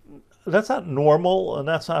not normal, and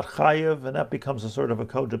that's not chayiv, and that becomes a sort of a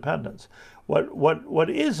codependence. What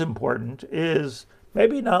is important is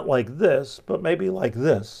maybe not like this, but maybe like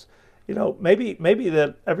this. Maybe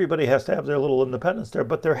that everybody has to have their little independence there,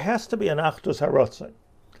 but there has to be an achdus haratzon.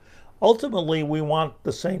 Ultimately, we want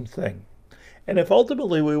the same thing. And if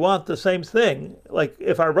ultimately we want the same thing, like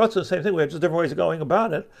if our ratzon is the same thing, we have just different ways of going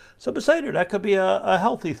about it. So beseder, that could be a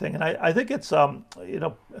healthy thing. And I think it's,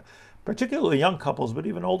 particularly young couples, but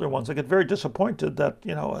even older ones, they get very disappointed that,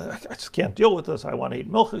 I just can't deal with this. I want to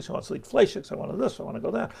eat milchiks, I want to eat fleishiks, I want to this, I want to go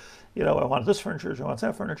that. I want this furniture, I want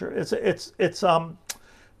that furniture.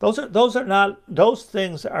 Those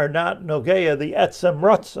things are not nogeya, the etzem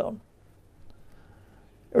ratzon.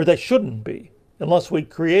 Or they shouldn't be, unless we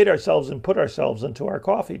create ourselves and put ourselves into our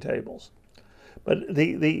coffee tables. But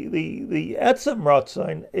the etzem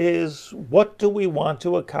ratzon is, what do we want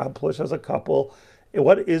to accomplish as a couple?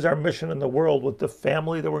 What is our mission in the world with the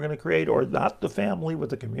family that we're going to create, or not the family, with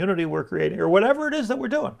the community we're creating, or whatever it is that we're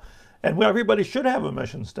doing? And everybody should have a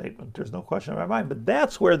mission statement. There's no question in my mind. But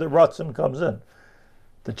that's where the ratzon comes in.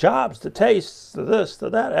 The jobs, the tastes, the this, the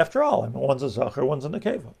that. After all, one's a zachar, one's a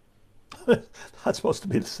nekeva. Not supposed to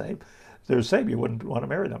be the same. If they're the same, you wouldn't want to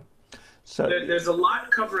marry them. So there's a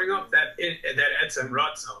lot covering up that etzem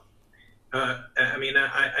ratzon.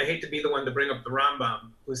 I hate to be the one to bring up the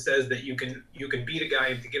Rambam, who says that you can beat a guy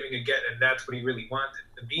into giving a get, and that's what he really wanted.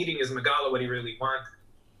 The beating is megala what he really wanted.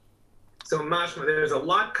 So mashma, there's a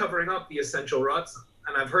lot covering up the essential ratzon,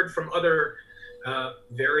 and I've heard from other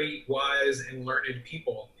very wise and learned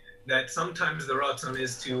people that sometimes the ratzon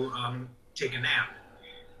is to take a nap.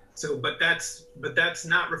 So, but that's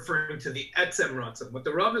not referring to the etzem ratzon. What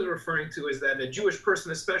the Rav is referring to is that a Jewish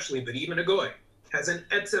person, especially, but even a goy, has an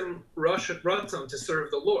etzem ratzon to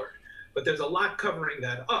serve the Lord. But there's a lot covering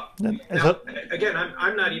that up. Now, again,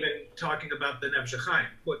 I'm not even talking about the Nefesh Hachaim.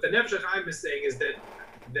 What the Nefesh Hachaim is saying is that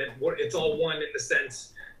it's all one in the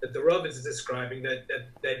sense that the Rav is describing,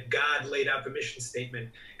 that God laid out the mission statement,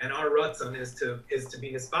 and our ratzon is to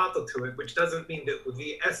be nisbatel to it, which doesn't mean that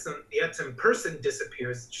the etzem person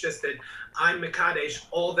disappears. It's just that I'm mekadesh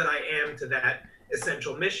all that I am to that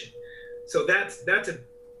essential mission. So the Nefesh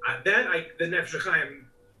Hachaim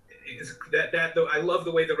is that I love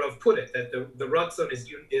the way the Rav put it, that the ratzon is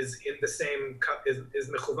in the same is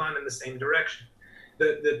mechuvan in the same direction.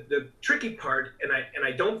 The tricky part, and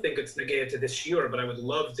I don't think it's negeya to this shiur, but I would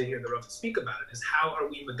love to hear the Rav speak about it, is how are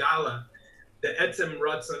we megala the etzem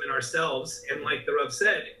ratzon in ourselves, and like the Rav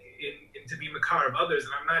said, in to be makar of others,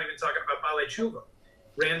 and I'm not even talking about balei tshuva.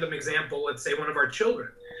 Random example, let's say one of our children,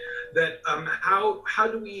 that how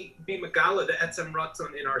do we be megala the etzem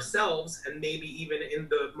ratzon in ourselves, and maybe even in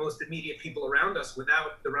the most immediate people around us,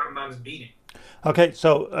 without the Rambam's beating? Okay,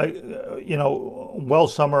 so well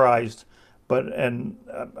summarized. And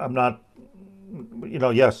I'm not,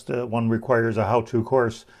 yes, the one requires a how-to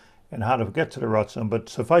course and how to get to the ratzon. But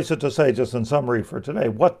suffice it to say, just in summary for today,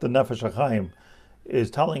 what the Nefesh Hachaim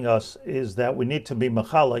is telling us is that we need to be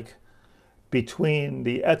mechalik between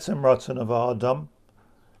the etzem ratzon of Adam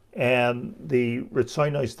and the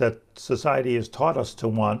ritzonos that society has taught us to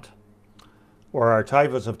want, or our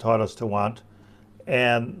taivas have taught us to want.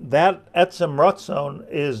 And that etzem ratzon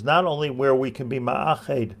is not only where we can be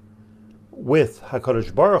ma'ached with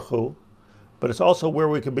HaKadosh Baruch Hu, but it's also where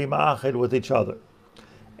we can be ma'ached with each other.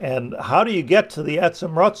 And how do you get to the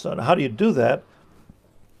etzem ratzon? How do you do that?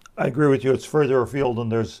 I agree with you, it's further afield,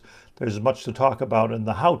 and there's much to talk about in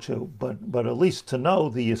the how-to, but at least to know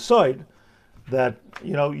the yesod, that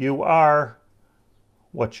you are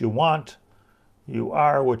what you want, you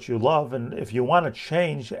are what you love, and if you want to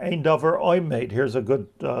change, ein davar oimed, here's a good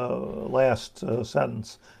last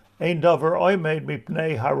sentence, ein davar oimed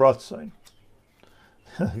mipnei haratzon.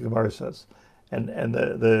 The Gemara says, and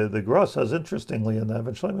the Gra says, interestingly, in the Rav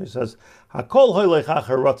and Spiritual, he says, Hakol hoylech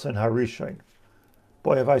acher ratzon harishon.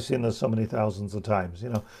 Boy, have I seen this so many thousands of times.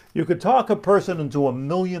 You could talk a person into a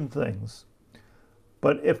million things,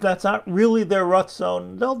 but if that's not really their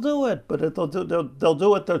ratzon, they'll do it. But they'll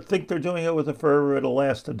do it. They'll think they're doing it with a fervor. It'll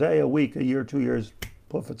last a day, a week, a year, 2 years.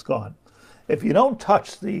 Poof, it's gone. If you don't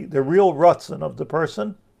touch the real ratzon of the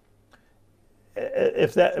person,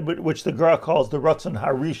 if that, which the Gra calls the ratzon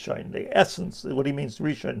harishon, the essence, what he means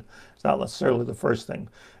rishon, it's not necessarily the first thing.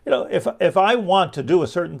 If I want to do a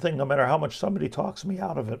certain thing, no matter how much somebody talks me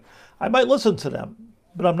out of it, I might listen to them,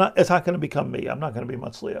 but it's not going to become me. I'm not going to be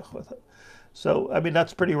matzliach with it. So,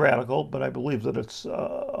 that's pretty radical, but I believe that it's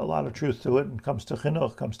a lot of truth to it, and comes to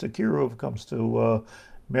chinuch, comes to kiruv, comes to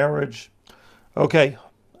marriage. Okay,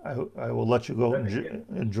 I will let you go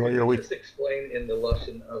enjoy your week. Just explain in the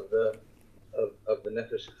lesson of the of the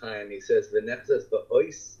Nefesh Hachaim. He says, "V'nechzas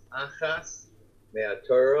ba'ois achas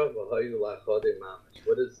me'atorah v'hayu la'chodei mamash."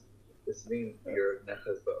 What does this mean for your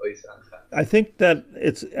nechzas ba'ois achas? I think that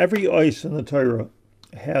it's every ois in the Torah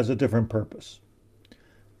has a different purpose.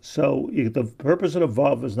 So the purpose of the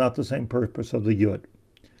vav is not the same purpose of the yud.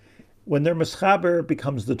 When they're mischaber, it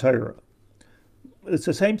becomes the Torah. It's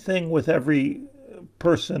the same thing with every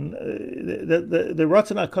person. The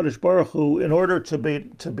Ratzon HaKadosh Baruch Hu, in order to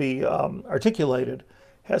be articulated,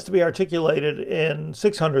 has to be articulated in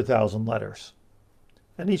 600,000 letters,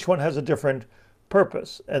 and each one has a different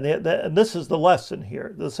purpose. And this is the lesson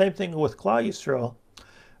here. The same thing with Klal Yisrael.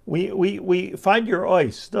 We find your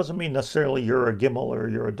ois doesn't mean necessarily you're a gimel or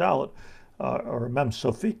you're a dalet or a mem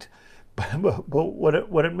sofit. But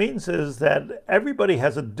what it means is that everybody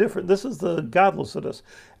has a different, this is the godless of this,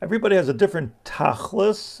 everybody has a different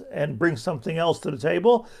tachlis and brings something else to the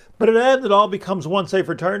table, but at the end it all becomes one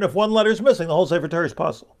Sefer Torah, and if one letter is missing, the whole Sefer Torah is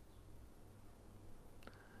possible.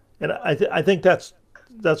 And I think that's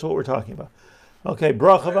what we're talking about. Okay,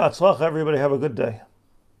 bracha v'atzlacha, everybody have a good day.